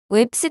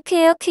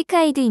웹스퀘어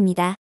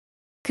퀵가이드입니다.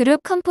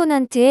 그룹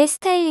컴포넌트의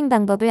스타일링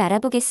방법을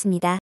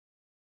알아보겠습니다.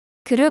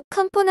 그룹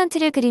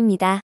컴포넌트를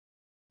그립니다.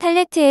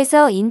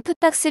 팔레트에서 인풋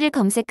박스를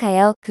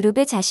검색하여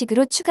그룹의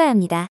자식으로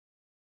추가합니다.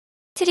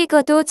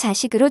 트리거도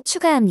자식으로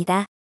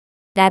추가합니다.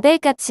 라벨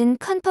값은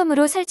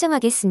컨펌으로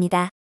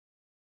설정하겠습니다.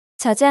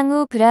 저장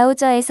후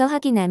브라우저에서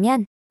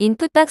확인하면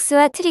인풋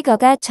박스와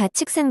트리거가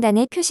좌측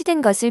상단에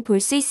표시된 것을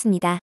볼 수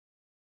있습니다.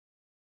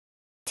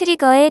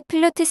 트리거에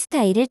플로트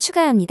스타일을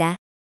추가합니다.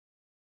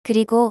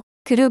 그리고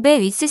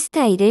그룹의 위스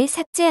스타일을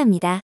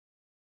삭제합니다.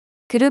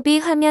 그룹이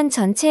화면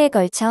전체에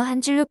걸쳐 한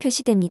줄로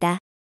표시됩니다.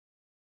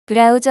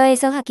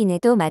 브라우저에서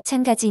확인해도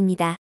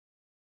마찬가지입니다.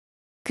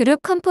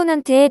 그룹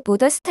컴포넌트의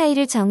보더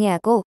스타일을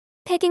정의하고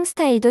패딩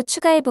스타일도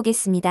추가해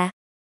보겠습니다.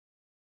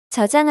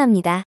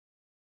 저장합니다.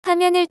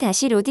 화면을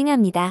다시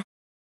로딩합니다.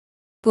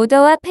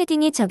 보더와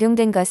패딩이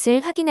적용된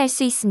것을 확인할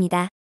수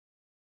있습니다.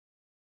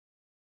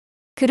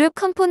 그룹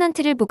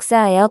컴포넌트를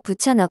복사하여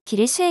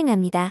붙여넣기를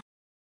수행합니다.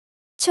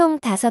 총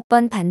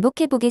 5번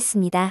반복해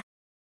보겠습니다.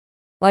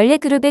 원래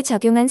그룹에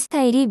적용한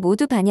스타일이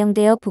모두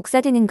반영되어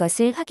복사되는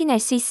것을 확인할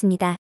수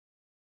있습니다.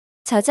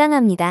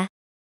 저장합니다.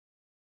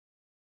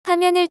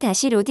 화면을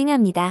다시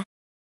로딩합니다.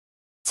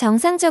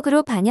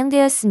 정상적으로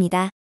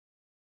반영되었습니다.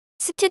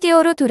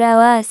 스튜디오로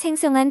돌아와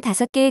생성한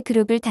 5개의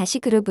그룹을 다시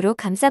그룹으로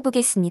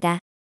감싸보겠습니다.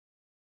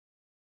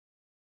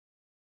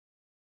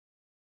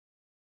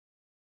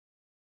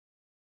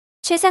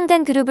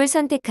 최상단 그룹을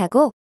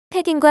선택하고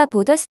패딩과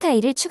보더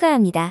스타일을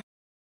추가합니다.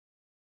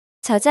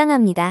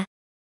 저장합니다.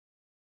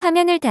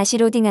 화면을 다시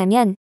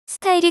로딩하면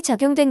스타일이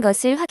적용된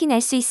것을 확인할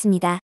수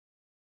있습니다.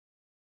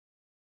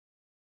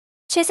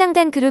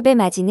 최상단 그룹의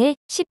마진을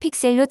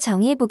 10픽셀로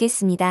정의해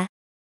보겠습니다.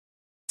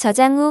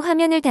 저장 후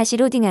화면을 다시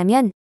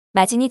로딩하면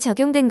마진이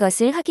적용된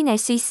것을 확인할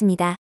수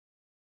있습니다.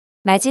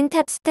 마진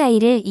탑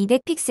스타일을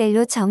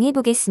 200픽셀로 정의해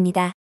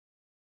보겠습니다.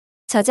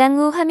 저장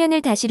후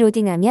화면을 다시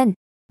로딩하면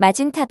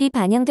마진 탑이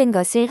반영된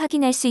것을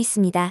확인할 수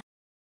있습니다.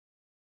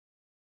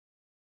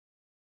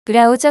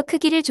 브라우저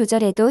크기를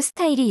조절해도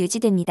스타일이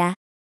유지됩니다.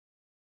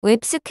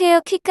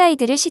 웹스퀘어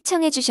퀵가이드를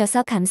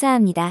시청해주셔서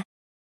감사합니다.